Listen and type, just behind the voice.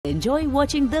enjoy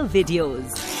watching the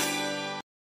videos.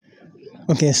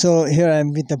 Okay, so here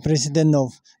I'm with the president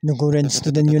of Nokhu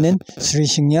Student Union, Sri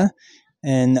Shingya,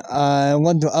 and I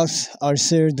want to ask our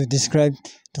sir to describe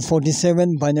the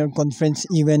 47th Biennial Conference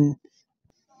event.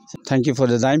 Thank you for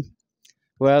the time.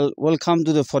 Well, welcome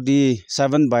to the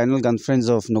 47th Biennial Conference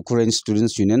of Nokhu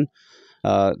Students Union.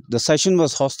 The session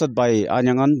was hosted by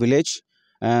Aniangan village,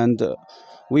 and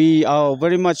we are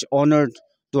very much honored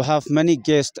to have many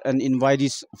guests and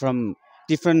invitees from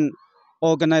different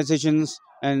organizations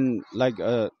and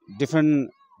different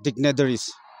dignitaries,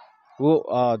 who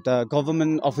are the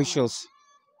government officials.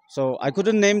 So I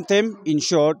couldn't name them in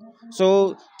short.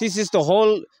 So this is the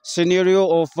whole scenario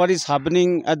of what is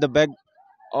happening at the back,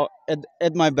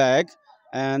 at my back,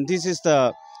 and this is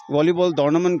the volleyball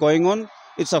tournament going on.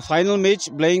 It's a final match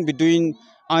playing between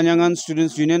Aniangan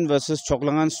Students Union versus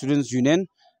Choklangan Students Union.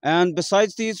 And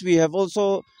besides this, we have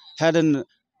also had an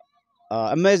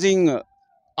amazing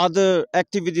other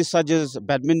activities such as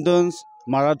badmintons,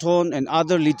 marathon, and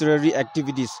other literary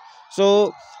activities.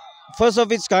 So first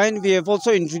of its kind, we have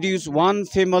also introduced one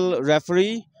female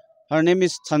referee. Her name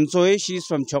is Chansoy. She's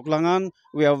from Choklangan.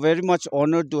 We are very much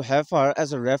honored to have her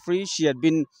as a referee. She had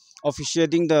been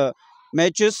officiating the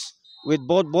matches with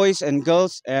both boys and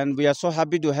girls, and we are so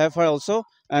happy to have her also.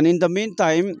 And in the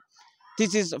meantime,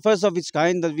 this is first of its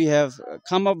kind that we have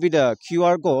come up with a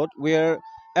QR code where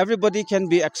everybody can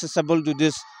be accessible to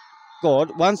this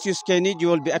code. Once you scan it, you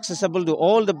will be accessible to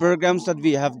all the programs that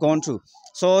we have gone through.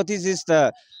 So this is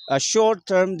the a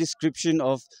short-term description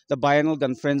of the Biennial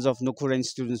Conference of Nokhu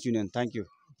Students Union. Thank you.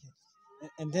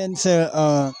 And then,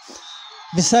 sir,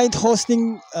 besides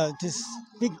hosting this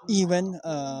big event,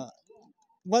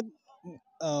 what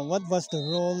was the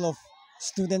role of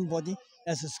student body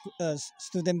as a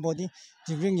student body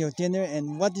during your tenure,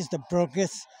 and what is the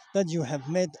progress that you have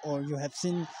made or you have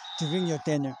seen during your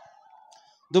tenure?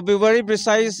 To be very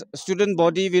precise, student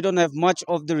body, we don't have much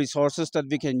of the resources that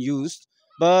we can use,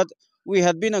 but we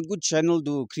had been a good channel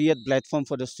to create platform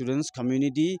for the students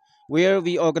community, where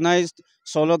we organized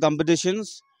solo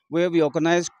competitions, where we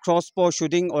organized crossbow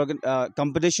shooting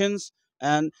competitions,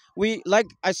 and we, like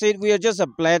I said, we are just a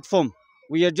platform.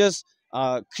 We are just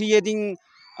creating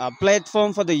a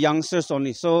platform for the youngsters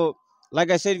only. So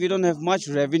like I said, we don't have much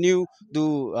revenue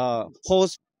to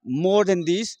host more than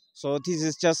this. So this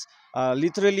is just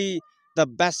literally the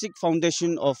basic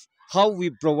foundation of how we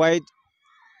provide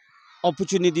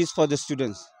opportunities for the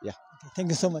students. Yeah. Okay, thank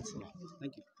you so much.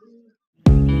 Thank you.